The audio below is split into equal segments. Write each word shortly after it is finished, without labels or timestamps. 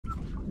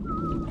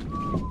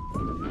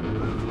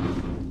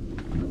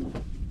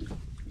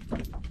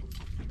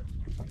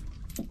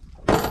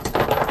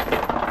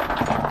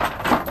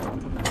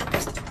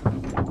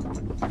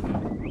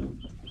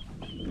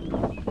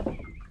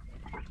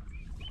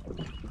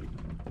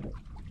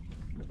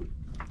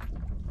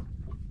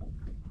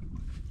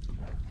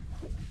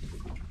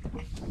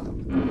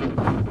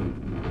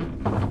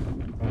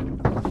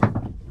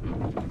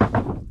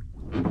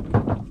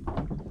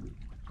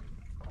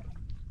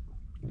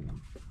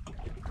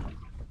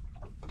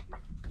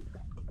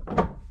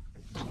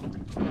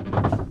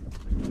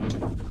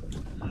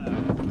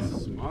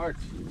Smart.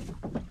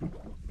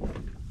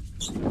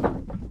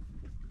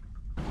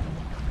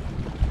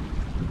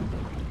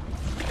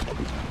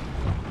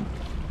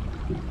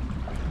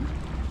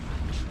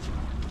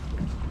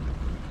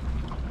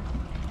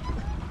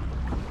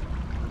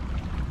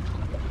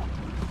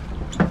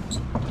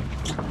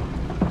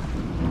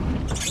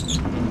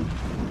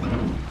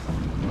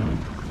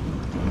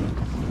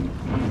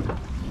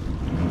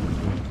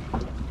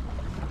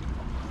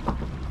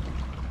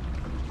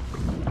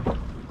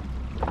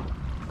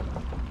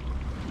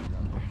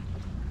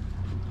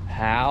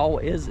 How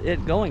is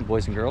it going,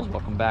 boys and girls?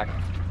 Welcome back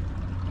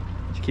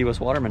to Key West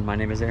Waterman. My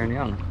name is Aaron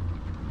Young.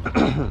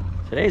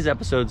 Today's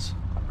episode's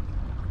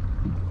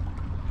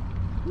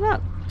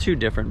not too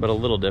different, but a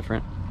little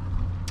different.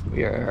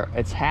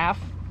 It's half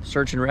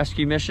search and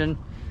rescue mission,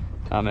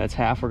 and it's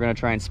half we're gonna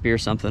try and spear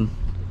something.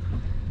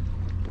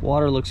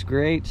 Water looks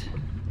great.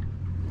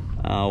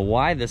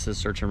 Why this is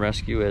search and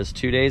rescue is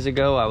 2 days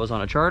ago I was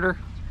on a charter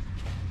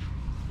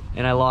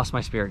and I lost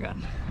my spear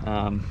gun.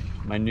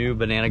 My new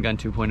Banana Gun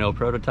 2.0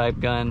 prototype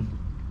gun,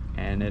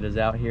 and it is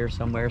out here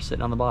somewhere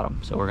sitting on the bottom.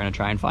 So we're gonna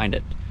try and find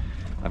it.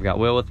 I've got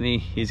Will with me.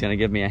 He's gonna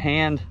give me a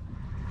hand.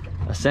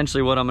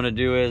 Essentially what I'm gonna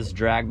do is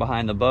drag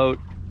behind the boat.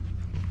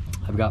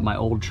 I've got my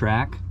old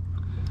track.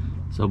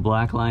 So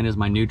black line is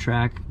my new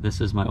track. This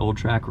is my old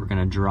track. We're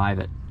gonna drive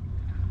it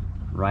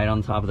right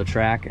on top of the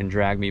track and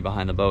drag me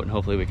behind the boat, and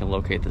hopefully we can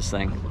locate this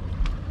thing.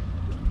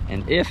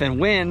 And if and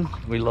when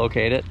we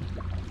locate it,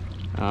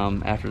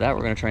 after that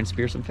we're gonna try and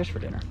spear some fish for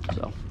dinner.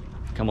 So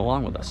come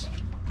along with us.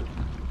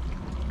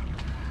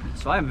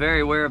 So I'm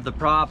very aware of the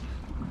prop.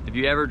 If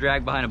you ever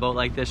drag behind a boat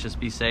like this, just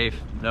be safe.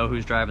 Know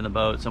who's driving the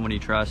boat, someone you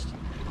trust.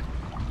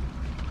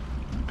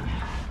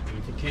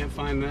 If you can't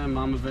find them,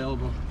 I'm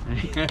available.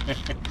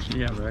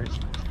 Yeah, right.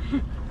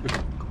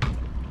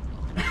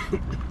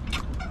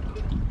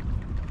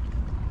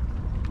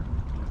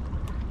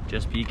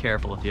 Just be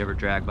careful if you ever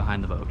drag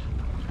behind the boat.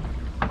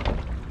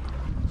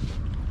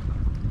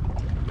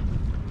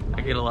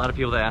 I get a lot of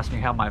people that ask me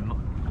how my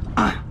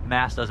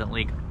mask doesn't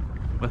leak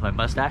with my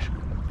mustache.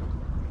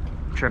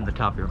 Trim the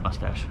top of your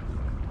mustache.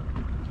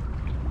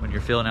 When you're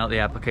filling out the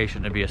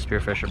application to be a spear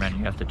fisherman,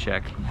 you have to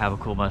check have a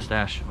cool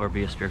mustache or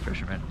be a spear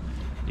fisherman.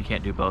 You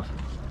can't do both.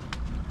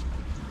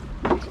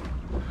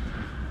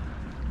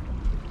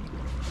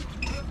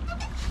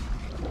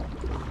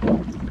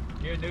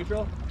 You in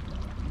neutral?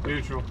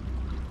 Neutral.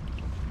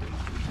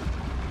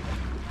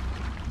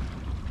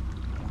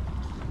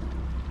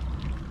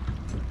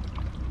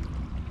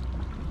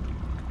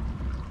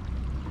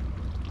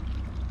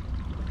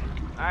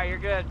 All right, you're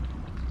good.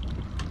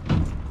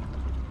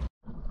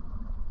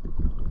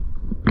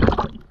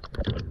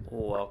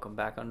 Welcome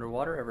back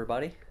underwater,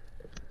 everybody.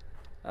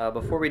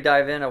 Before we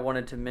dive in, I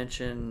wanted to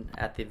mention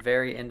at the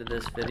very end of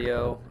this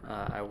video,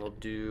 I will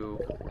do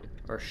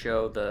or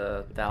show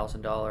the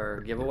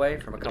 $1,000 giveaway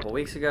from a couple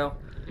weeks ago.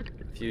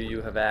 A few of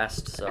you have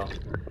asked, so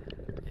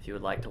if you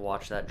would like to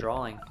watch that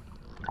drawing,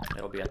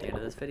 it'll be at the end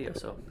of this video,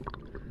 so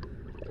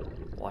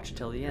watch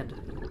until the end.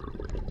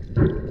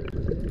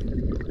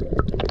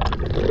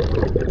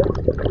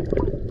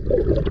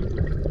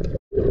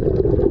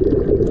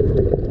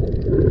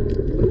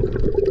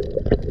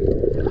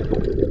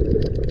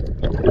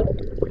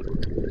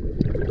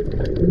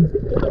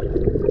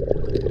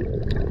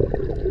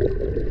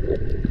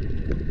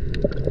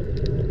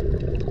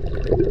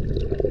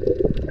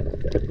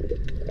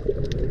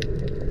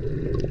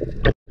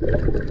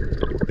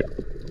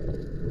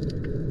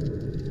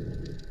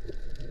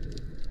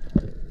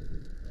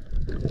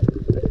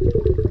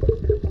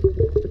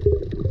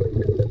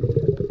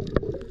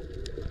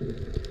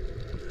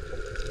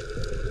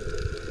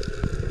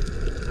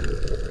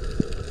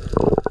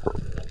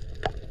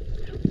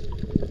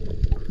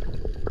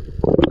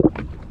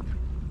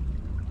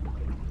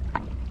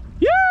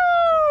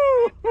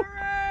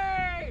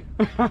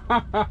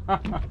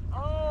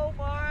 Oh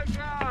my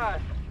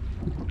God!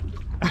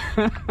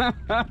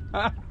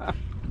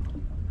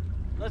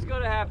 Let's go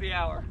to happy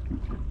hour.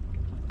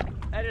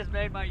 That just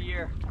made my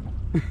year.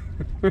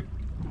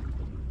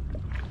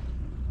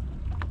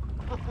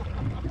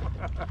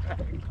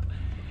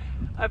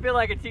 I feel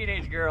like a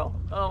teenage girl.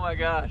 Oh my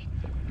gosh.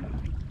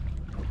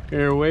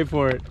 Here, wait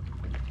for it.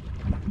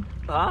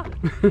 Huh?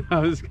 I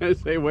was gonna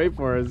say wait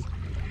for us.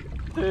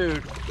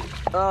 Dude.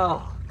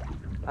 Oh,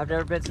 I've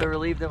never been so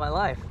relieved in my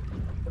life.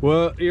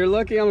 Well, you're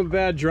lucky I'm a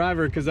bad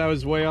driver because I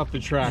was way off the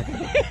track.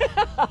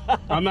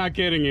 I'm not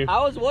kidding you.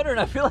 I was wondering,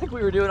 I feel like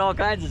we were doing all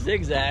kinds of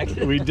zigzags.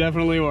 We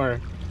definitely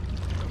were.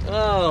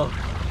 Oh.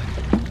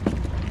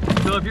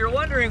 So if you're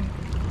wondering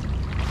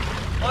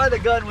why the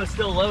gun was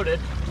still loaded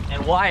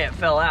and why it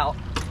fell out,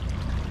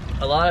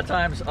 a lot of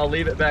times I'll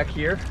leave it back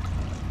here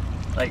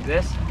like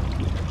this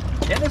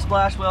In the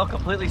splash well,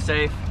 completely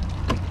safe.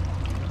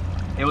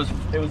 It was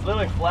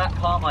literally flat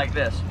calm like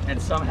this, and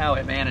somehow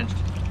it managed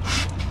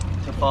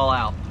to fall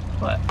out.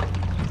 But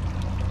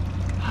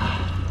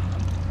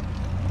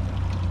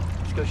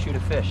let's go shoot a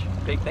fish.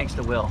 Big thanks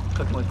to Will,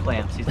 cooking with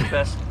clams. He's the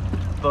best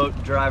boat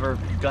driver,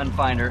 gun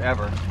finder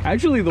ever.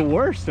 Actually the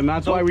worst, and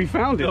that's why we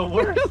found it. The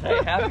worst.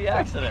 Hey, happy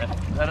accident.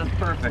 That is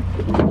perfect.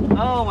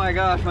 Oh my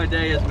gosh, my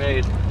day is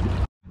made.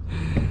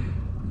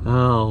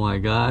 Oh my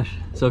gosh.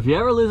 So if you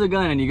ever lose a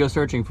gun and you go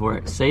searching for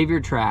it, save your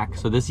track.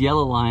 So this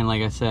yellow line,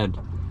 like I said,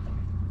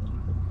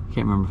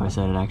 can't remember if I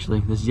said it actually.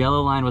 This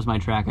yellow line was my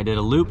track. I did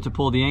a loop to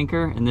pull the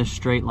anchor, and this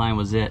straight line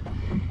was it.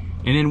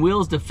 And in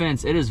Will's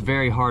defense, it is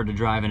very hard to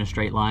drive in a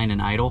straight line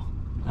and idle,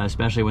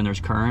 especially when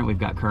there's current. We've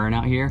got current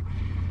out here.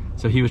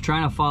 So he was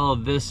trying to follow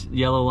this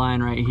yellow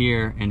line right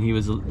here, and he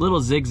was a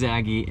little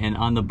zigzaggy, and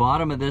on the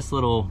bottom of this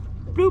little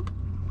bloop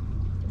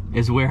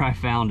is where I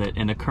found it,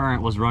 and the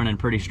current was running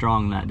pretty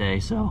strong that day,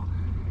 so.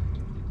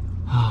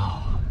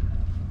 Oh.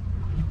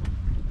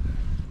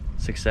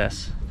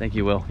 Success. Thank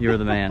you, Will. You're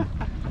the man.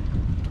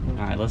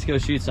 All right, let's go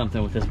shoot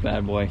something with this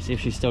bad boy. See if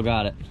she's still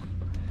got it.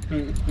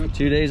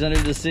 2 days under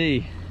the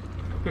sea.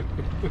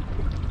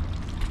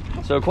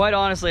 So quite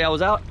honestly, I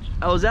was out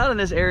in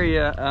this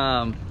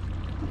area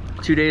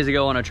 2 days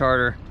ago on a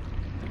charter,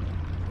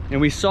 and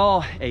we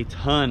saw a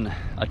ton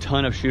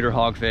of shooter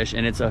hogfish,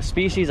 and it's a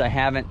species I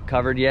haven't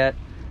covered yet.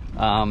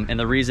 And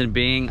the reason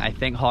being, I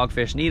think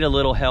hogfish need a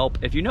little help.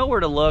 If you know where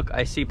to look,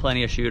 I see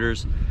plenty of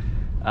shooters.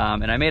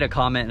 And I made a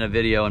comment in a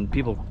video, and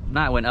people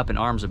not went up in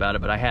arms about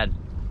it, but I had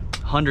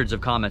hundreds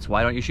of comments.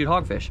 Why don't you shoot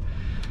hogfish?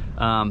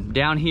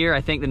 Down here,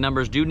 I think the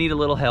numbers do need a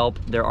little help.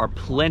 There are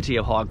plenty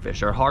of hogfish.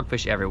 There are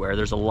hogfish everywhere.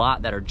 There's a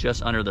lot that are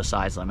just under the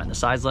size limit. The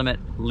size limit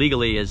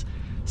legally is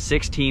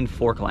 16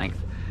 fork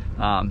length.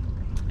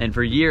 And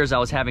for years, I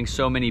was having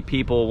so many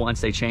people,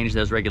 once they changed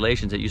those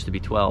regulations, it used to be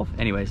 12.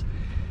 Anyways,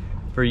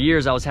 for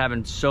years, I was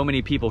having so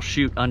many people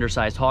shoot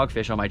undersized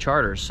hogfish on my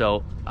charters.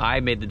 So I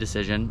made the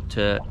decision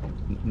to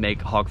make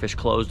hogfish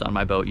closed on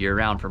my boat year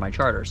round for my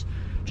charters.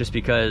 Just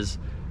because,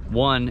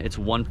 one, it's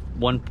one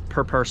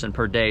per person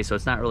per day, so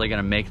it's not really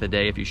gonna make the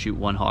day if you shoot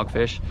one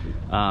hogfish.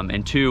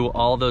 And two,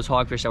 all those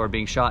hogfish that were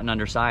being shot and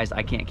undersized,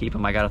 I can't keep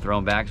them, I gotta throw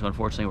them back. So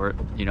unfortunately,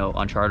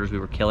 on charters, we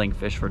were killing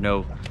fish for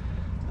no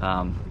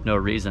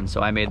reason.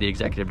 So I made the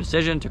executive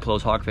decision to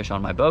close hogfish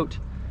on my boat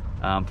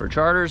for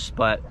charters.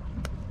 But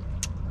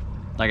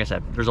like I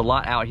said, there's a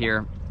lot out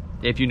here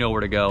if you know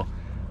where to go.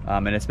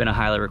 And it's been a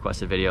highly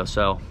requested video,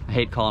 so I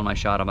hate calling my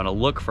shot. I'm gonna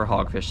look for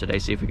hogfish today,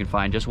 see if we can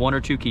find just 1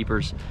 or 2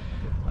 keepers,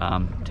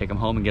 take them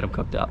home and get them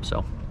cooked up.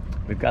 So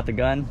we've got the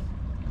gun,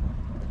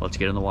 let's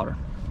get in the water.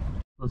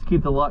 Let's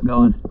keep the luck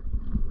going.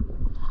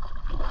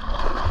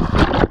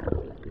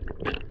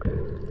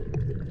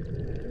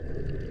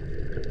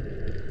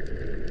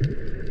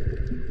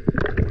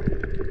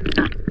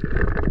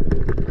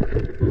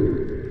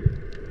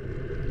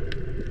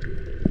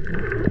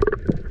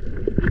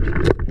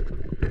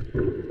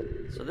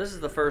 So this is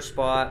the first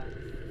spot.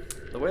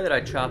 The way that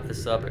I chopped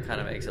this up, it kind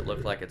of makes it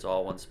look like it's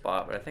all one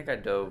spot, but I think I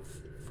dove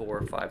 4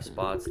 or 5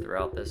 spots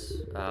throughout this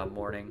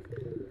morning.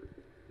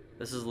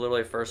 This is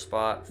literally first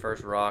spot,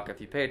 first rock. If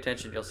you pay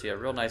attention, you'll see a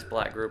real nice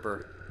black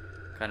grouper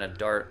kind of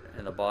dart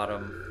in the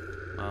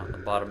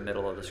bottom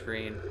middle of the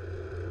screen.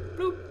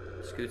 Bloop,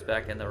 scoots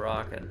back in the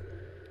rock, and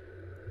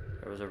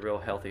there was a real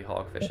healthy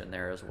hogfish in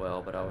there as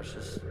well, but I was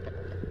just,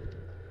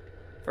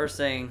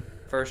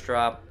 first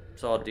drop,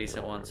 saw a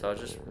decent one, so I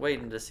was just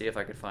waiting to see if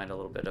I could find a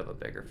little bit of a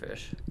bigger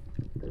fish.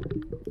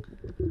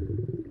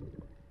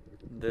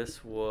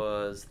 This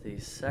was the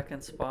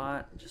second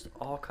spot, just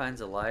all kinds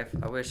of life.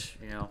 I wish,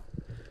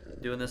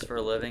 doing this for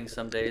a living,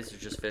 some days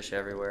there's just fish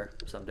everywhere.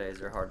 Some days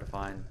they're hard to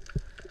find.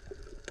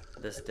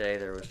 This day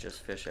there was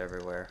just fish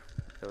everywhere.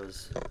 It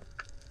was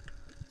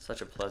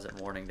such a pleasant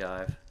morning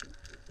dive.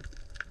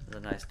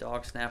 There's a nice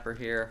dog snapper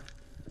here.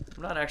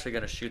 I'm not actually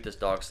going to shoot this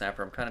dog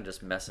snapper, I'm kind of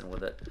just messing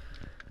with it.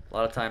 A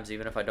lot of times,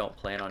 even if I don't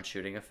plan on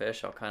shooting a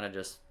fish, I'll kind of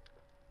just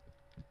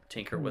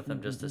tinker with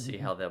them just to see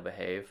how they'll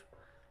behave,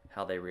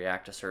 how they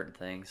react to certain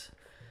things.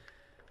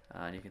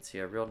 And you can see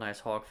a real nice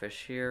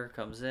hogfish here,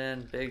 comes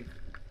in, big,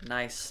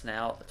 nice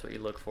snout. That's what you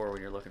look for when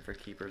you're looking for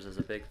keepers, is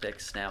a big, thick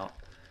snout.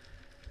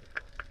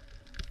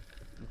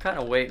 I'm kind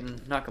of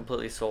waiting, not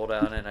completely sold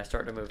out, and I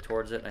start to move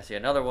towards it, and I see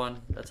another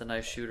one. That's a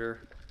nice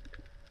shooter.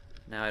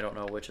 Now I don't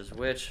know which is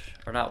which,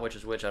 or not which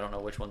is which, I don't know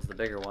which one's the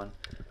bigger one.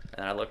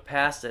 And I look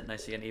past it and I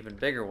see an even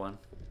bigger one.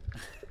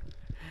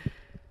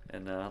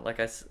 And like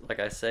I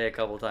say a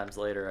couple times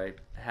later, I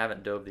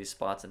haven't dove these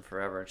spots in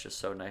forever. It's just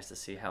so nice to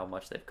see how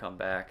much they've come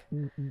back.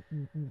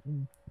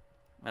 And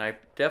I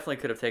definitely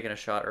could have taken a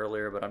shot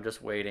earlier, but I'm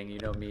just waiting. You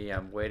know me,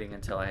 I'm waiting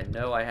until I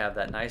know I have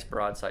that nice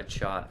broadside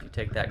shot. If you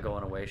take that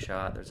going away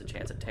shot, there's a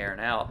chance of tearing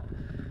out.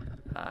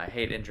 I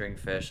hate injuring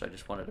fish. I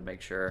just wanted to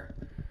make sure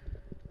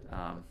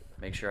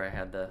I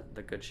had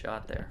the good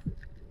shot there.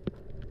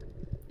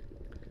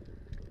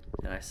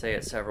 And I say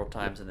it several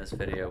times in this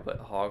video,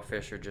 but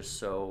hogfish are just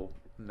so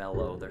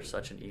mellow. They're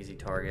such an easy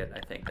target.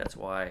 I think that's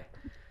why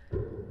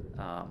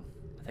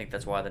I think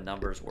that's why the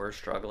numbers were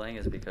struggling,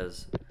 is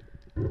because,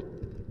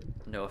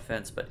 no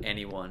offense, but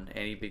anyone,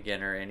 any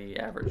beginner, any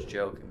average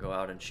Joe can go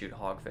out and shoot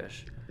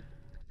hogfish.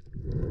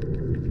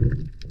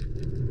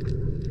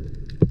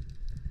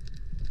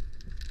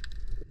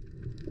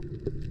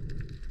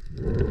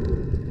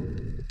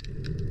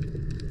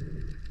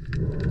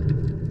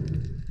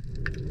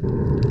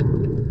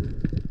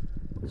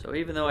 So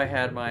even though I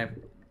had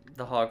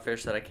the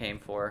hogfish that I came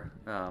for,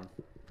 I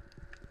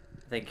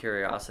think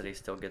curiosity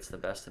still gets the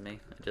best of me.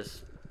 I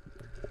just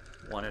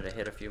wanted to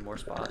hit a few more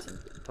spots and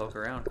poke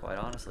around, quite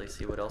honestly,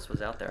 see what else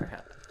was out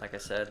there. Like I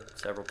said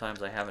several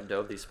times, I haven't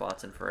dove these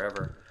spots in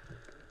forever.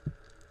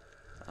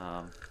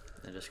 I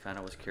just kind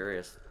of was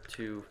curious.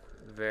 Two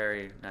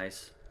very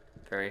nice,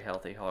 very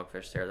healthy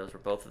hogfish there.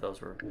 Both of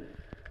those were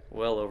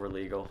well over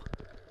legal.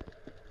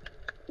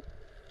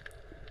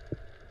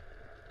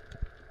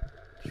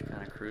 Just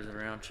kind of cruising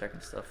around, checking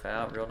stuff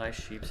out. Real nice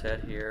sheep's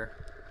head here.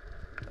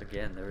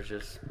 Again, there was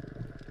just,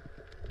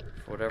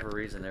 for whatever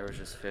reason, there was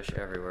just fish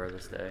everywhere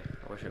this day.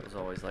 I wish it was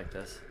always like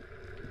this.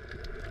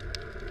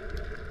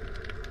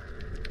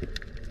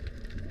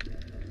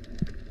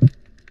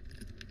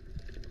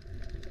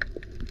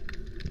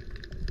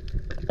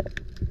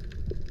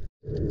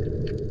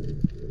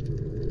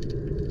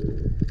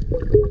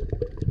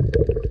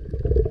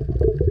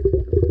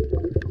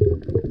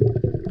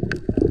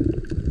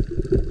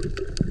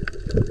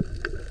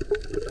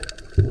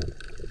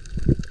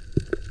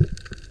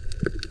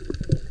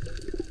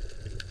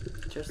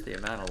 Just the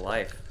amount of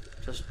life,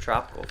 just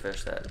tropical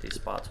fish that these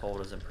spots hold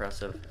is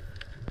impressive.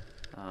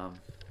 You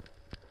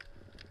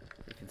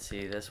can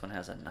see this one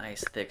has a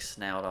nice thick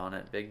snout on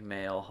it, big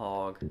male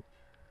hog.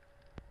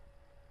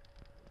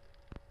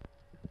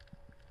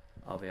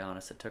 I'll be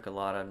honest, it took a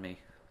lot on me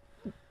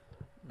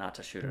not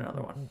to shoot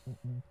another one.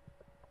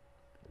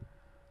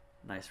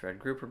 Nice red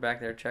grouper back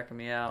there checking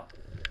me out.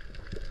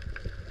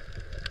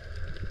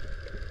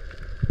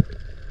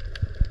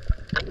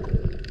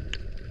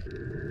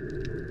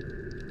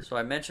 So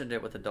I mentioned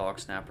it with the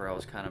dog snapper I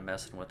was kind of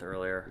messing with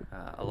earlier.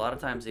 A lot of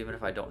times, even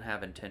if I don't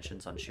have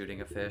intentions on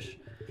shooting a fish,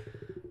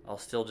 I'll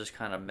still just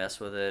kind of mess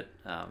with it,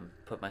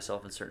 put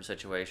myself in certain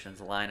situations,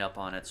 line up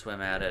on it,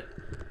 swim at it,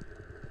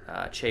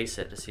 chase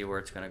it to see where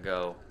it's going to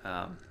go.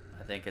 I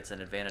think it's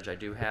an advantage I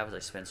do have, as I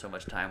spend so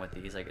much time with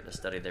these. I get to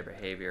study their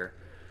behavior,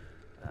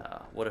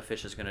 what a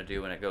fish is going to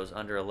do when it goes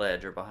under a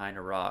ledge or behind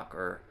a rock,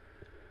 or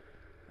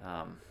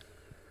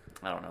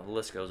I don't know, the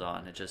list goes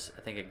on. I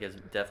think it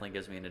definitely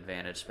gives me an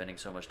advantage spending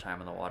so much time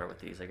in the water with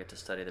these. I get to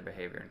study their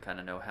behavior and kind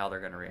of know how they're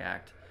going to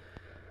react.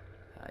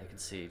 You can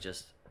see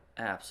just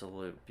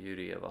absolute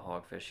beauty of a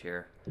hogfish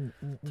here.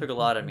 Took a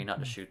lot of me not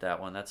to shoot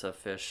that one. That's a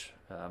fish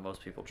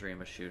most people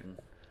dream of shooting.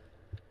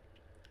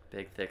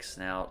 Big, thick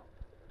snout,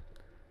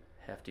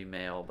 hefty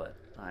male, but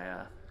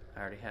I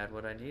already had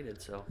what I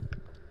needed, so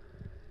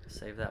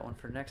save that one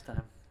for next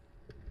time.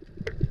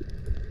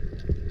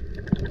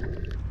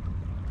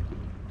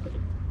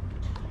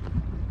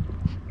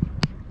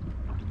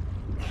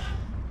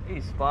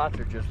 These spots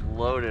are just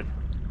loaded.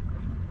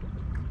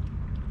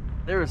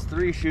 There was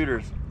 3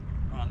 shooters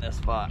on this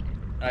spot.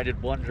 I did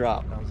 1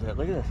 drop. That was it.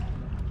 Look at this.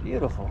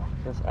 Beautiful.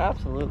 Just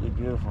absolutely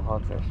beautiful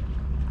hogfish.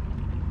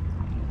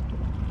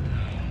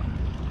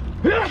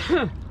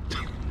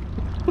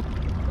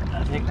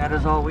 I think that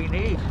is all we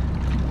need.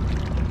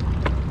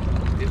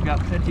 We've got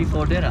plenty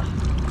for dinner.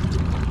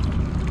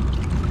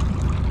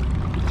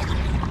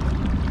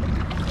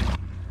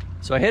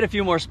 So I hit a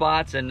few more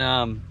spots,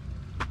 and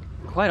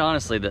quite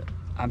honestly,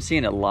 I'm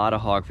seeing a lot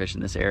of hogfish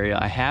in this area.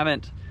 I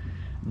haven't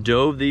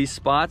dove these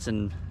spots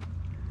in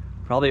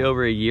probably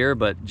over a year,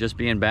 but just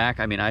being back,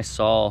 I mean, I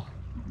think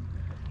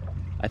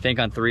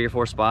on 3 or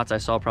 4 spots, I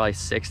saw probably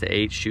 6 to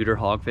 8 shooter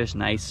hogfish,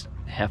 nice,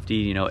 hefty,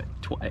 you know,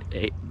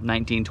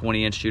 19,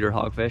 20-inch shooter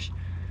hogfish.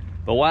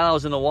 But while I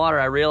was in the water,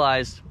 I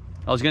realized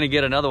I was gonna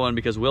get another one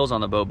because Will's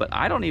on the boat, but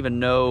I don't even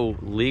know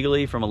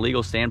legally, from a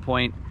legal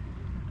standpoint,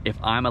 if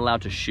I'm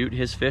allowed to shoot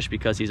his fish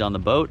because he's on the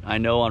boat. I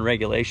know on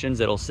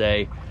regulations, it'll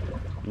say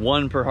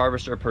 1 per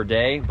harvester per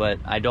day, but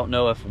I don't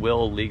know if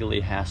Will legally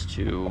has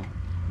to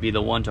be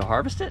the one to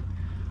harvest it.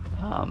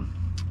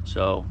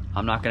 So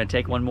I'm not going to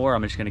take 1 more.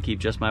 I'm just going to keep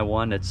just my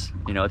 1. It's,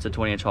 you know, it's a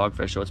 20-inch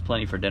hogfish, so it's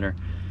plenty for dinner.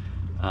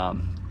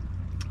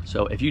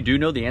 So if you do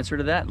know the answer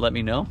to that, let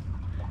me know.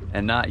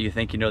 And not you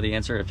think you know the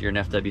answer, if you're an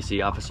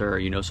FWC officer or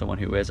you know someone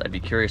who is, I'd be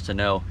curious to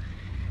know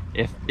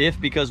if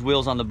because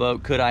Will's on the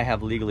boat, could I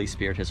have legally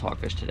speared his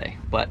hogfish today?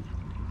 But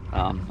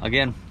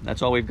again,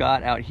 that's all we've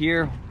got out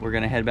here. We're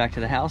gonna head back to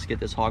the house, get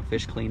this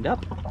hogfish cleaned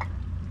up,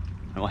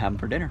 and we'll have them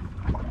for dinner.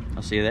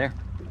 I'll see you there.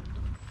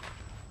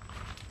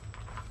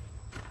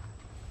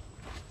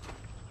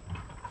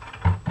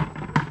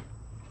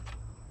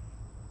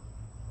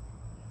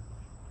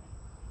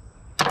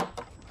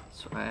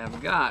 So I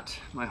have got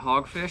my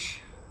hogfish.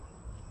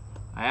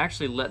 I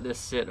actually let this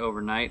sit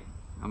overnight.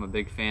 I'm a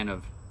big fan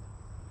of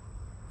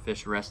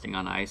fish resting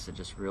on ice. It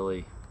just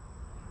really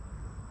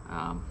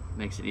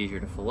makes it easier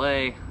to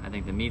fillet. I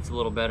think the meat's a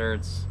little better.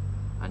 It's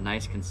a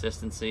nice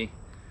consistency.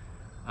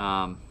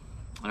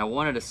 And I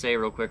wanted to say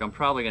real quick, I'm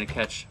probably gonna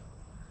catch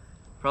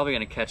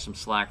some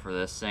slack for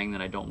this, saying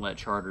that I don't let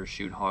charters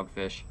shoot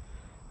hogfish,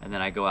 and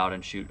then I go out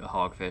and shoot a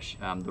hogfish.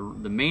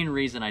 The main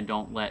reason I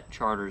don't let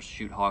charters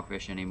shoot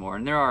hogfish anymore,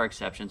 and there are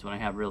exceptions when I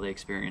have really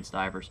experienced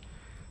divers,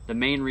 the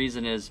main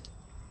reason is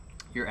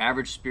your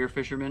average spear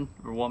fisherman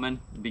or woman,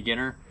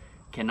 beginner,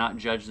 cannot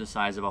judge the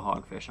size of a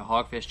hogfish. A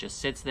hogfish just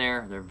sits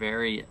there. They're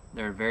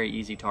a very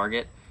easy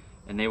target,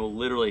 and they will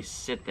literally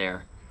sit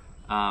there.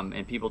 And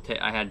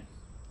I had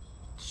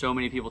so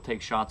many people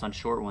take shots on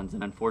short ones,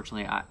 and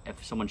unfortunately,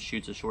 if someone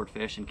shoots a short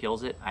fish and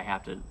kills it, I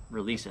have to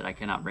release it. I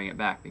cannot bring it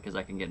back because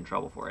I can get in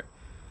trouble for it.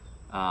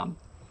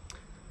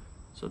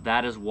 So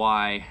that is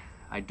why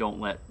I don't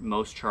let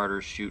most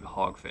charters shoot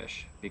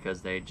hogfish,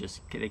 because they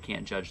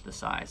can't judge the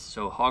size.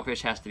 So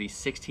hogfish has to be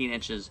 16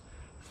 inches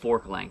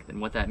fork length,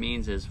 and what that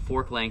means is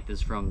fork length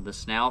is from the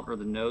snout or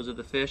the nose of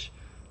the fish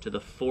to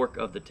the fork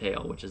of the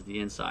tail, which is the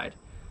inside.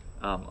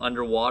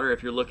 Underwater,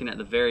 if you're looking at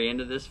the very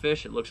end of this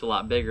fish, it looks a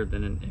lot bigger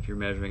than if you're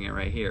measuring it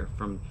right here.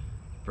 From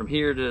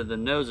here to the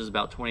nose is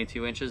about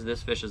 22 inches.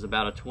 This fish is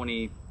about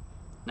a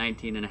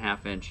 19 and a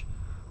half inch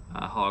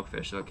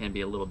hogfish, so it can be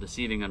a little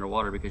deceiving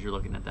underwater because you're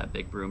looking at that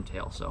big broom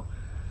tail. So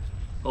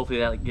hopefully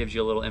that gives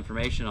you a little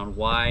information on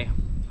why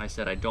I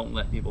said I don't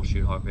let people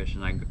shoot hogfish,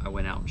 and I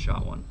went out and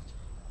shot one.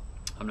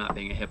 I'm not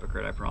being a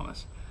hypocrite, I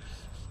promise.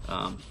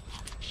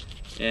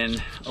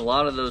 And a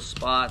lot of those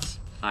spots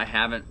I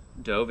haven't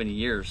dove in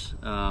years.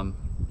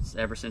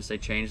 Ever since they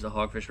changed the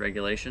hogfish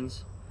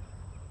regulations,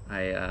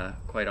 I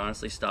quite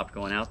honestly stopped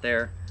going out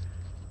there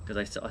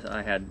because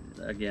I had,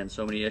 again,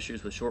 so many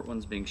issues with short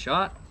ones being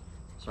shot.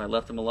 So I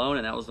left them alone,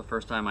 and that was the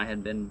first time I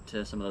had been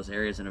to some of those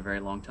areas in a very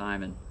long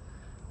time, and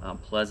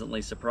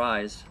pleasantly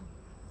surprised,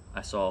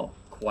 I saw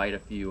quite a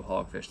few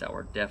hogfish that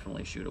were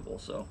definitely shootable.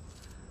 So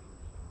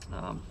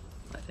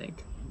I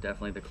think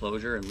definitely the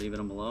closure and leaving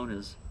them alone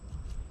has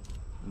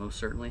most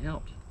certainly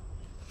helped.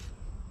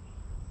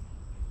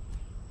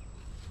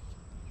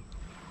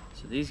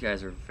 So these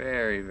guys are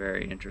very,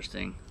 very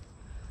interesting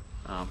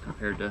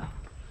compared to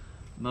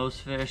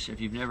most fish.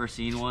 If you've never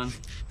seen one,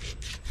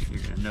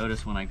 you're gonna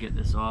notice when I get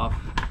this off,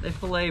 they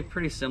fillet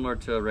pretty similar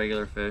to a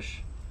regular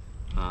fish.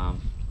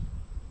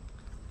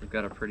 They've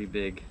got a pretty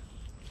big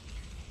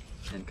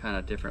and kind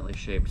of differently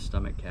shaped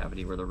stomach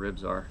cavity where the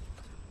ribs are.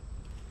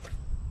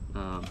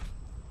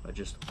 But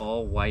just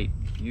all white,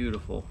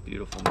 beautiful,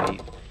 beautiful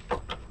meat.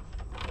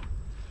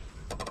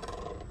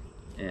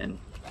 And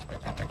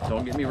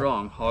don't get me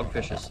wrong,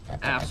 hogfish is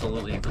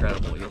absolutely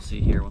incredible. You'll see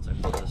here once I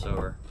flip this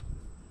over.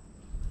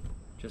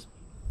 Just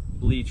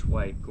bleach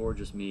white,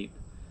 gorgeous meat.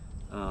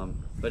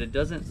 But it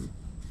doesn't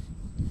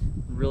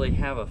really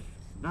have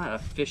not a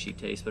fishy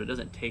taste, but it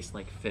doesn't taste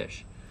like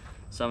fish.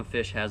 Some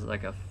fish has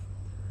like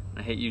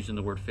I hate using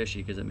the word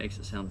fishy because it makes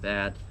it sound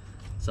bad.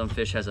 Some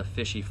fish has a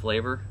fishy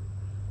flavor,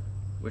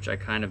 which I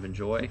kind of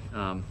enjoy.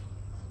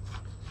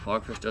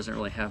 Hogfish doesn't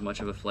really have much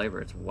of a flavor.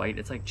 It's white,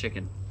 it's like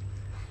chicken.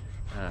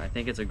 I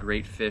think it's a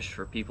great fish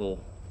for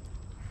people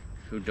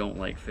who don't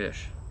like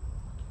fish,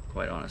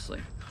 quite honestly.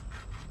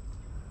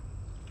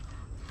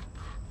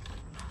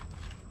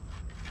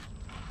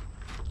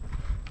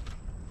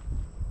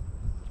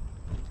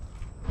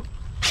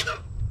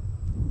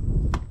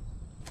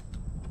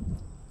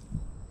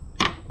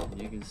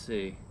 And you can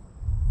see,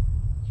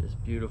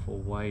 just beautiful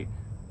white,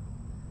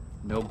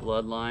 no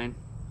bloodline.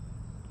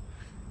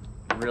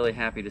 Really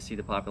happy to see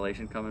the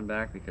population coming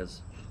back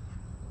because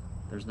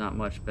there's not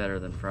much better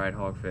than fried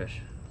hogfish,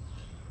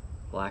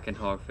 blackened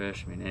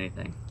hogfish. I mean,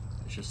 anything.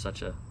 It's just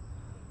such a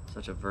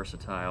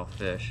versatile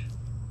fish.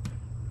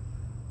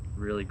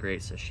 Really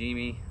great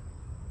sashimi.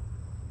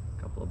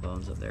 A couple of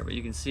bones up there, but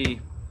you can see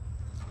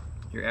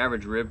your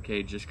average rib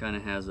cage just kind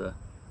of has a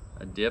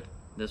dip.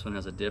 This one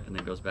has a dip and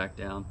then goes back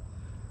down.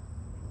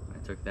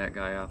 I took that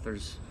guy off.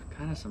 There's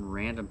kind of some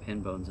random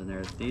pin bones in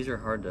there. These are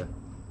hard to,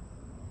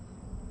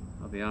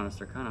 I'll be honest,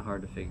 they're kind of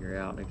hard to figure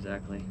out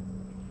exactly.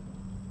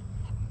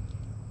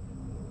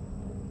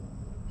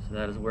 So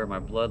that is where my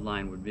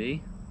bloodline would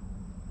be.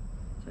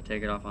 So I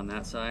take it off on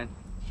that side.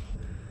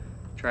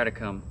 Try to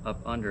come up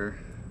under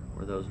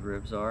where those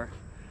ribs are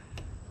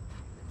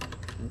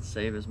and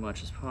save as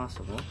much as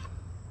possible.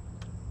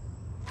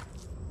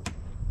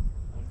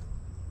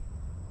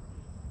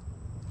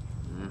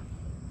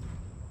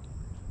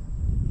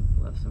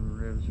 Left some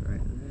ribs right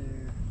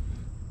there.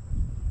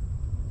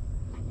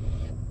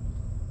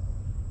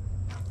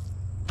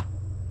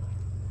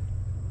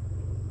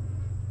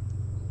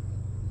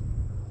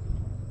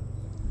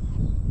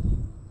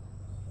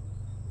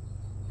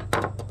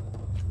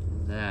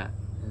 That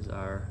is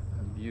our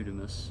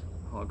beautimous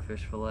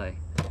hogfish fillet.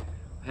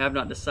 I have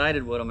not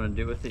decided what I'm going to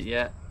do with it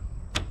yet.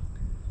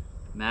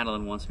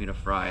 Madeline wants me to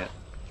fry it.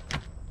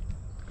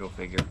 Go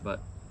figure, but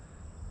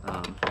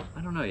I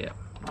don't know yet.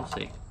 We'll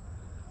see.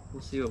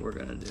 We'll see what we're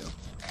going to do.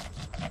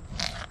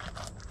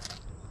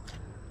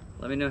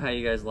 Let me know how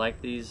you guys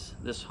like this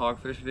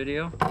hogfish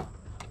video.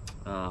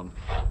 I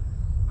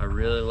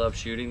really love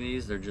shooting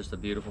these. They're just a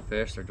beautiful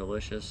fish. They're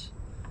delicious.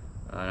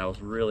 And I was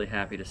really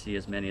happy to see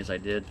as many as I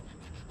did.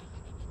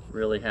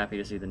 Really happy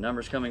to see the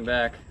numbers coming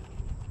back.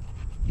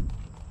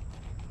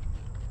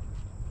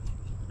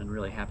 And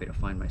really happy to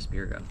find my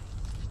spear gun.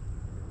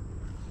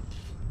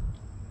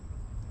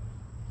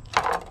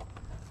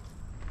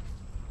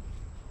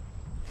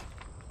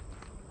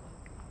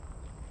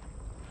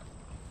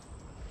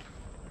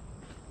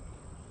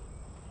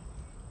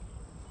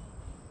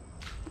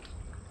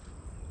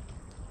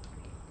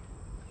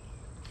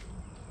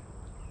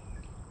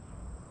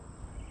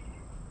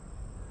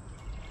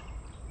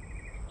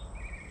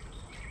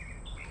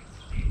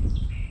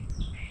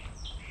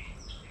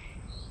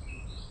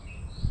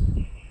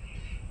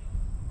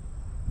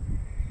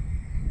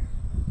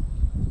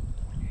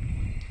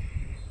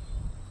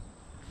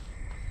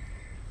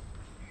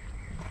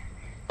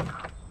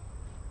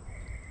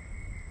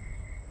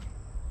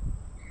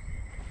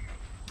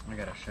 I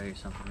gotta show you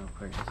something real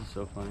quick. This is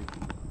so funny.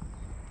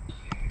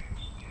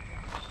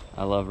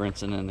 I love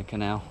rinsing in the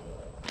canal.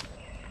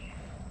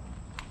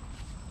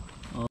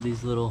 All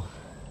these little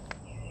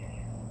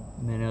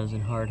minnows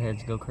and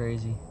hardheads go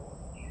crazy.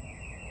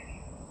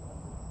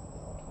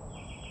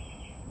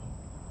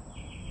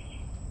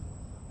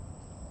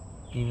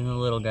 Even the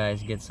little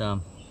guys get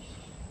some.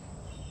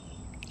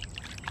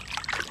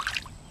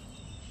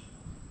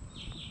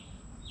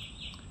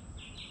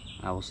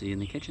 I will see you in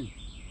the kitchen.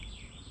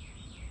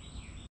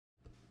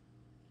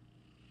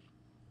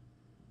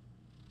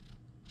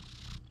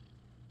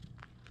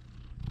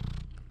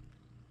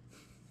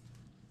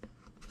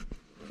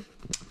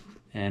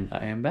 And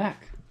I am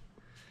back.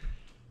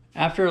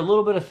 After a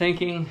little bit of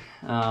thinking,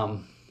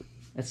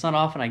 it's not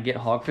often I get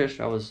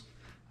hogfish.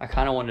 I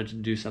kind of wanted to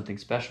do something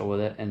special with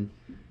it, and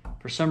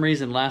for some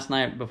reason last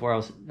night before I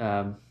was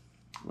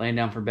laying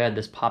down for bed,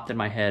 this popped in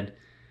my head.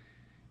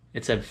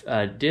 It's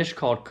a dish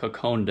called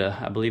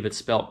kokonda. I believe it's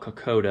spelled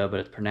kokoda, but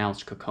it's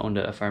pronounced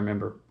kokonda if I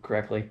remember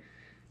correctly.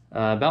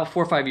 About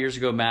 4 or 5 years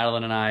ago,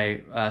 Madeline and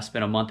I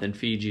spent a month in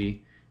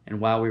Fiji. And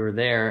while we were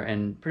there,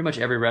 and pretty much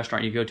every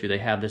restaurant you go to, they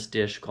have this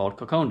dish called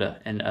kokonda.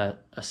 And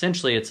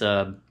essentially it's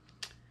a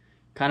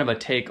kind of a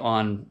take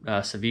on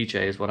ceviche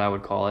is what I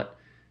would call it.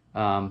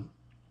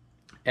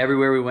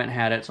 Everywhere we went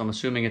had it, so I'm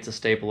assuming it's a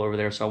staple over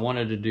there. So I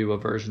wanted to do a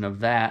version of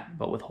that,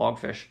 but with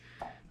hogfish.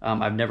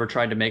 I've never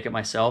tried to make it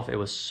myself. It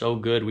was so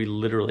good. We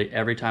literally,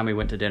 every time we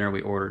went to dinner,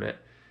 we ordered it.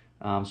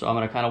 So I'm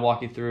going to kind of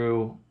walk you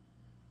through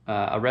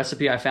a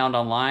recipe I found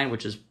online,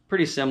 which is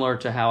pretty similar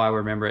to how I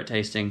remember it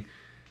tasting.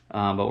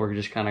 But we're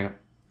just kind of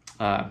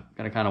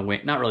going to kind of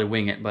wing, not really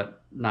wing it,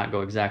 but not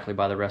go exactly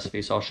by the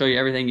recipe. So I'll show you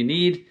everything you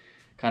need,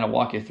 kind of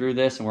walk you through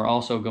this, and we're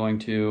also going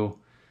to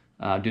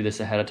do this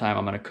ahead of time.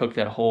 I'm going to cook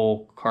that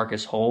whole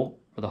carcass whole,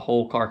 or the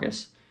whole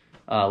carcass,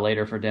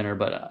 later for dinner,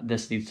 but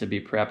this needs to be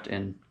prepped,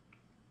 and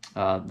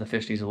the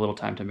fish needs a little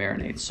time to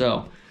marinate.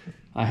 So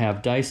I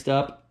have diced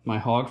up my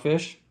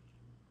hogfish,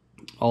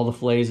 all the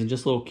fillets in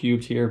just little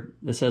cubes here.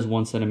 This has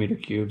 1 centimeter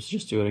cubes.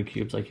 Just do it in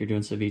cubes like you're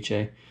doing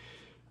ceviche.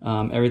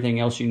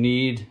 Everything else you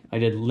need, I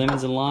did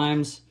lemons and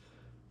limes.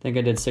 I think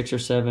I did 6 or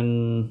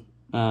 7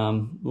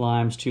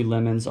 limes, 2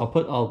 lemons.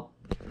 I'll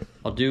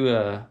do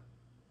a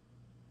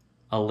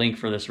link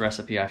for this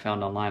recipe I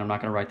found online. I'm not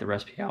going to write the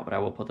recipe out, but I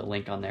will put the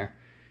link on there.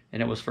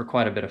 And it was for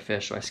quite a bit of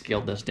fish, so I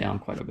scaled this down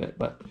quite a bit.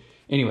 But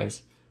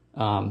anyways,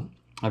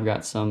 I've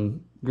got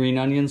some green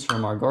onions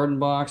from our garden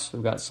box.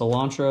 We've got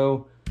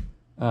cilantro,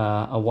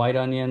 a white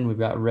onion. We've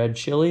got red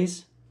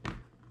chilies,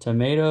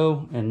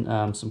 tomato,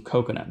 and some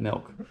coconut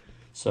milk.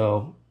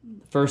 So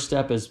the first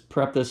step is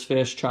prep this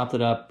fish, chopped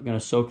it up. I'm going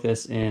to soak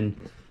this in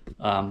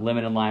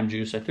lemon and lime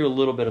juice. I threw a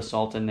little bit of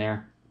salt in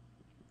there.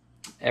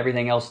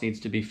 Everything else needs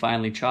to be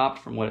finely chopped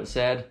from what it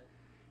said.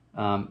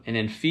 And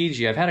in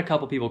Fiji, I've had a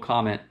couple people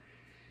comment.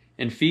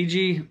 In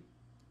Fiji,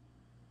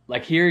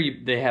 like here,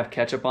 they have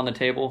ketchup on the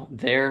table.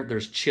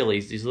 There's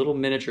chilies, these little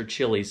miniature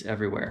chilies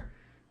everywhere.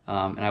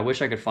 And I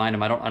wish I could find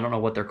them. I don't know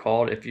what they're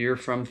called. If you're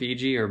from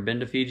Fiji or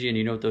been to Fiji and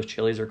you know what those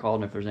chilies are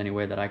called, and if there's any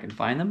way that I can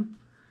find them,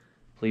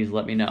 please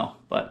let me know.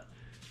 But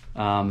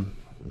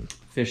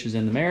fish is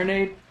in the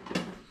marinade.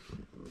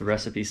 The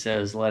recipe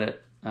says let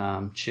it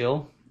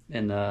chill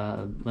in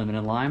the lemon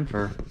and lime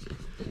for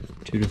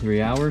 2 to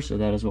 3 hours. So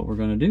that is what we're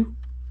going to do.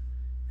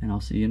 And I'll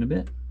see you in a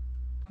bit.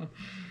 All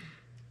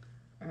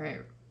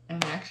right.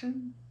 And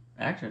action?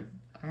 Action.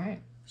 All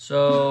right.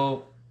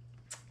 So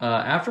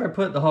after I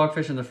put the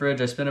hogfish in the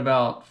fridge, I spent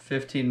about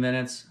 15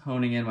 minutes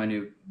honing in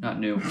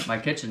my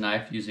kitchen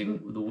knife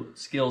using the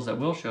skills that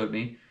Will showed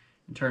me.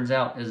 It turns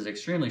out it is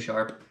extremely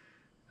sharp,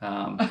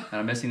 and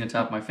I'm missing the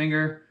top of my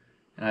finger,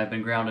 and I've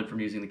been grounded from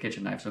using the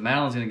kitchen knife. So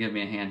Madeline's going to give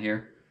me a hand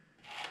here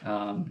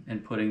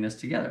in putting this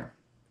together.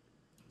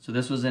 So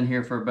this was in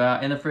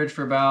the fridge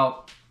for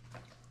about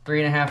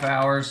 3.5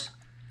 hours.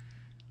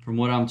 From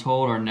what I'm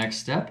told, our next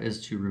step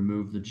is to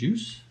remove the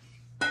juice.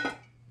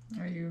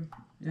 Are you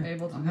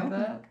able to do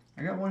that?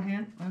 I got one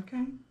hand.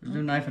 Okay. There's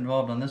no knife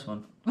involved on this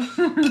one.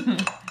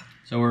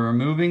 So we're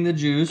removing the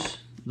juice,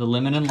 the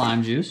lemon and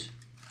lime juice.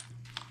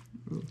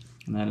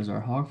 And that is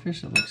our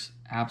hogfish. It looks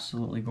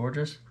absolutely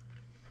gorgeous.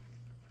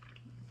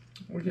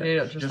 We can eat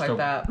it just like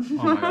that. Oh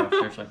my gosh,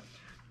 seriously.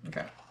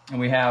 Okay. And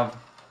we have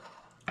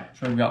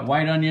So we've got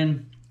white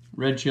onion,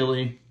 red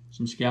chili,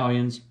 some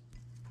scallions,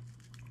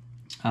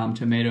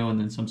 tomato, and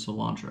then some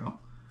cilantro.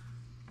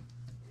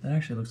 That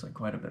actually looks like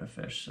quite a bit of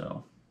fish,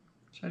 so.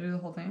 Should I do the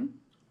whole thing?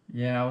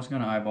 Yeah, I was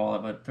gonna eyeball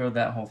it, but throw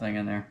that whole thing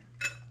in there.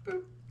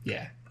 Boop.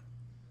 Yeah.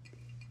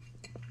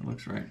 It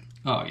looks right.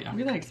 Oh yeah.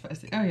 We like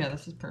spicy. Oh yeah,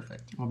 this is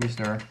perfect. I'll be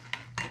stir.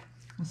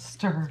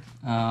 Stir.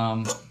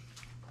 Some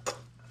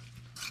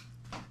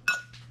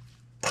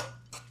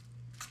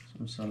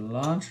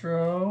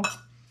cilantro.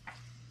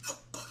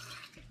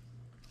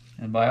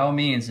 And by all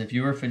means, if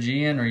you are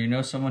Fijian or you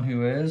know someone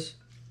who is,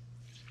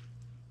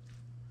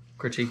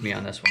 critique me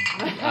on this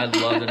one. I'd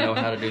love to know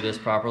how to do this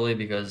properly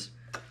because,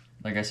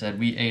 like I said,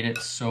 we ate it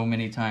so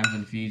many times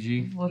in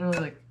Fiji. Literally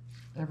like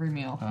every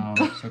meal.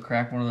 So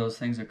crack one of those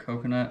things of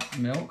coconut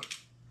milk.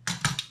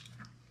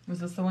 Was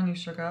this the one you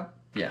shook up?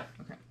 Yeah.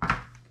 Okay.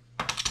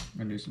 I'm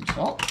gonna do some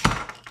salt.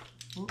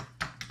 Ooh.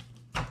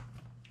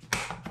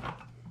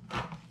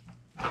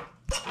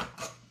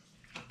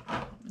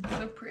 It's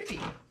so pretty.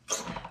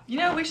 You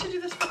know, we should do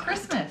this for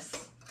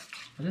Christmas.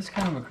 It is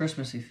kind of a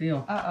Christmassy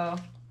feel. Uh-oh.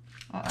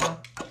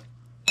 Uh-oh.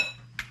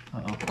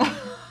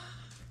 Uh-oh.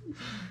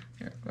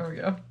 Here, there we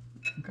go.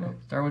 Okay.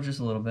 Start with just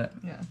a little bit.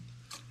 Yeah.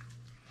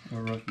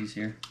 We're rookies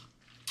here.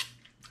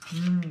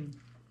 Mmm.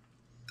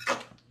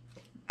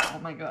 Oh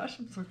my gosh,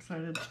 I'm so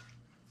excited.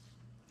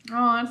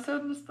 Oh, it's so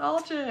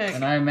nostalgic.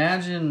 And I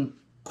imagine,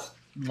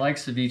 like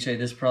ceviche,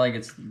 this probably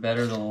gets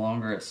better the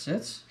longer it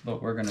sits,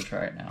 but we're gonna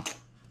try it now.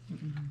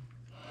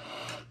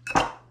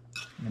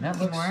 I mean, that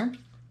looks... More?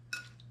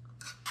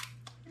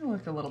 You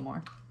look a little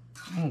more.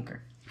 Okay.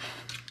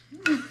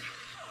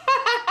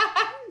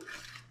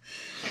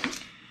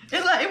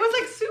 It was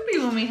like soupy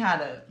when we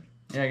had it.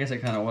 Yeah, I guess it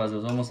kind of was. It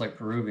was almost like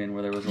Peruvian,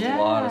 where there was a Yeah.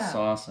 lot of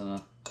sauce and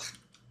a...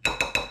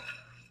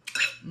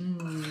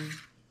 Mmm.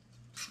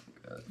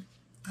 Good.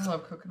 I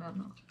love coconut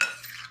milk.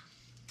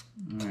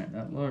 Alright,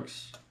 that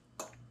looks...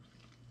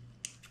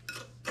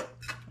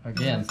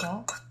 Again,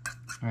 Salt?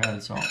 I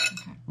added salt.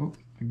 Okay. Oop.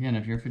 Again,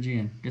 if you're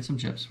Fijian, get some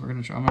chips. We're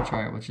gonna try. I'm gonna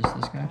try it with just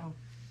this guy. Wow.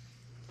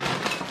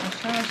 I was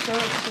trying to show it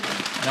to the...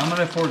 And I'm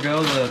gonna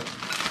forego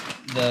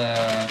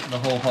the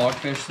whole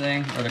hogfish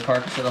thing, or the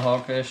carcass of the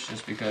hogfish,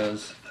 just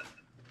because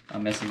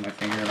I'm missing my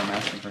finger and I'm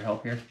asking for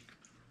help here.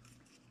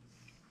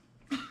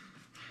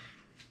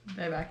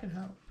 Babe, I can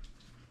help.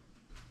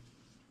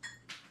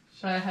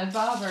 Should I head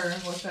bob or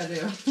what should I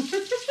do?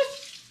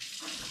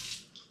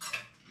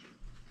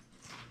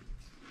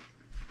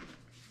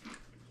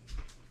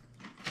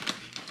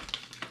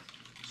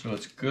 So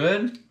it's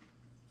good,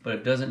 but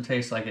it doesn't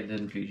taste like it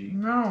did in Fiji.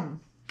 No.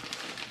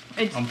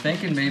 I'm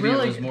thinking maybe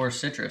really it was good. more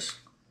citrus.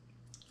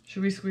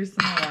 Should we squeeze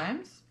some more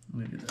limes?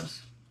 Let me do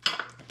this.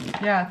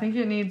 Yeah, I think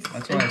it needs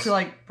That's why to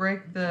like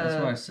break the...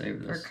 That's why I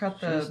saved or this. cut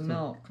the Just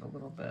milk a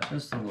little bit.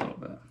 Just a little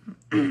bit.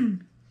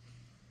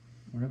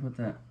 Where'd I put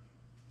that?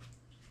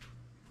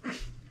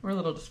 We're a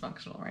little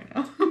dysfunctional right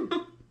now.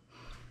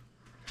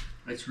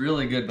 It's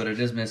really good, but it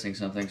is missing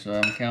something, so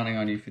I'm counting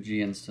on you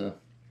Fijians to...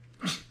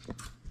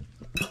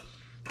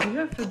 Do you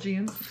have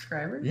Fijian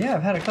subscribers? Yeah,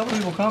 I've had a couple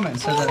people comment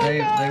and said that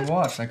they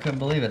watched. I couldn't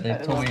believe it. They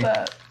told me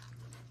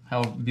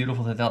how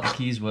beautiful they thought the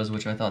Keys was,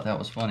 which I thought that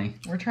was funny.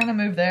 We're trying to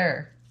move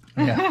there.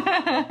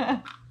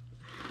 Yeah.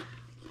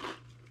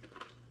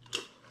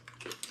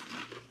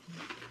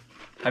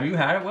 Have you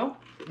had it, Will?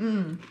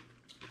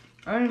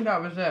 I think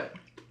that was it.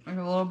 Like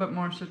a little bit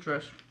more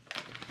citrus.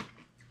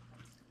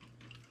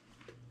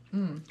 We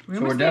So almost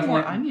we're need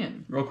definitely more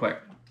onion. Real quick,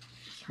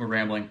 we're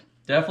rambling.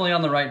 Definitely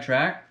on the right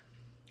track.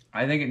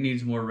 I think it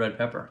needs more red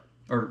pepper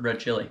or red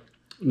chili.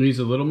 It needs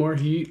a little more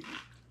heat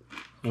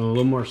and a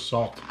little more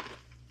salt.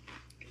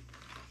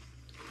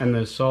 And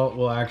the salt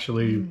will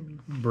actually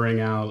bring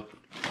out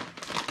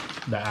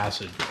the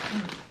acid.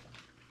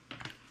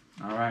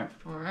 All right.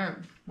 All right.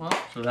 Well,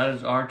 So that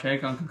is our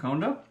take on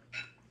Kokonda.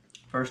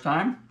 First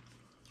time.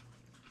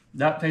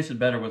 That tasted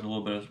better with a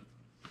little bit of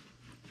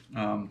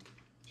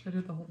should I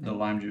do the whole thing? the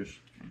lime juice.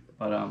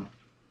 But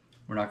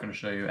we're not going to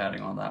show you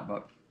adding on that.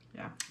 But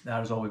Yeah.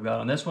 that is all we've got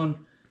on this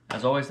one.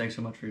 As always, thanks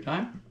so much for your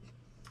time.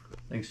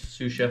 Thanks,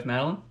 Sous Chef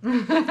Madeline.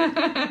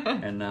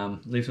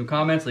 And leave some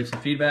comments, leave some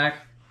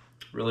feedback.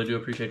 Really do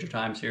appreciate your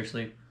time,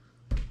 seriously.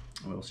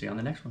 And we'll see you on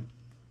the next one.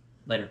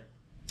 Later.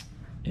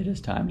 It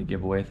is time to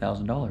give away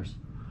 $1,000.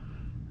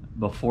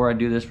 Before I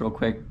do this real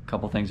quick, a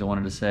couple things I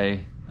wanted to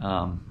say.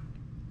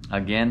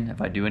 Again,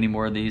 if I do any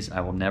more of these,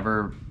 I will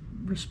never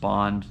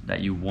respond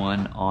that you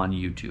won on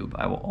YouTube.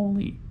 I will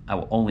only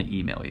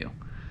email you.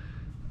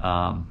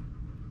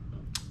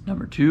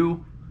 Number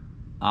two,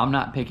 I'm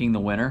not picking the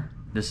winner.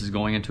 This is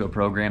going into a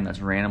program that's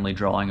randomly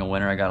drawing a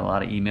winner. I got a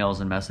lot of emails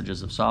and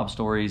messages of sob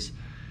stories.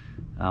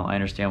 I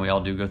understand we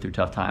all do go through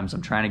tough times.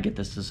 I'm trying to get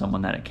this to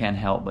someone that it can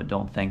help, but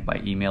don't think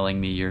by emailing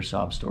me your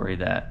sob story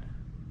that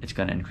it's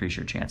going to increase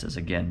your chances.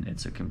 Again,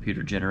 it's a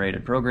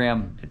computer-generated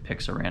program. It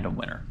picks a random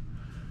winner.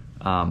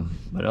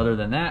 But other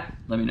than that,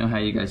 let me know how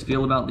you guys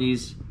feel about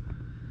these.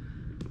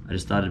 I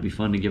just thought it'd be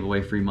fun to give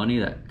away free money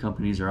that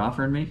companies are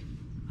offering me.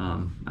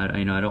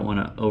 I don't want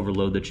to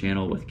overload the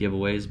channel with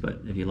giveaways,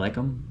 but if you like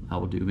them, I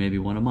will do maybe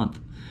one a month.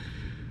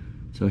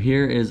 So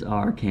here is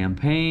our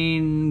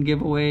campaign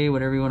giveaway,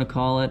 whatever you want to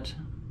call it.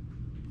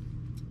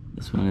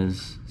 This one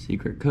is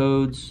secret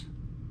codes.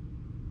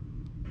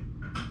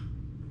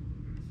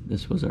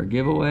 This was our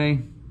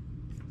giveaway.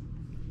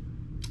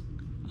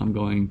 I'm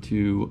going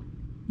to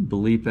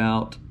bleep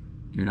out.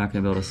 You're not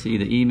going to be able to see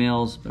the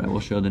emails, but I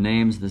will show the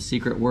names. The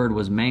secret word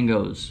was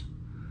mangoes.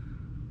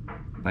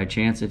 By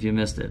chance, if you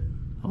missed it.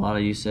 A lot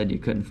of you said you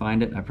couldn't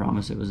find it. I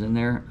promise it was in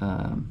there.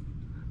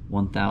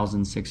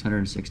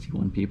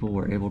 1,661 people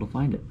were able to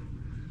find it.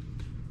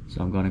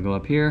 So I'm going to go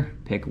up here,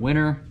 pick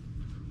winner.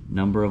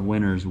 Number of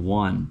winners,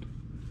 1.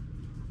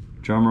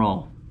 Drum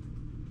roll.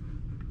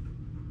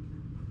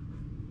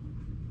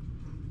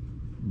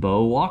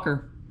 Bo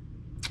Walker,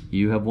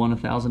 you have won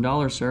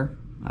 $1,000, sir.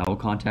 I will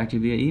contact you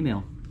via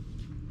email.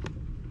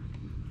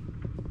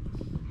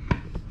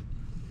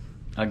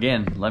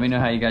 Again, let me know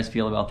how you guys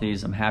feel about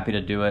these. I'm happy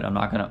to do it. I'm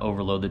not going to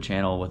overload the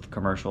channel with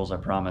commercials, I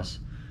promise.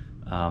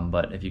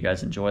 But if you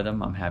guys enjoy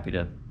them, I'm happy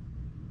to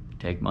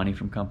take money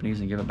from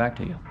companies and give it back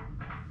to you.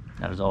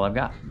 That is all I've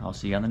got. I'll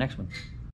see you on the next one.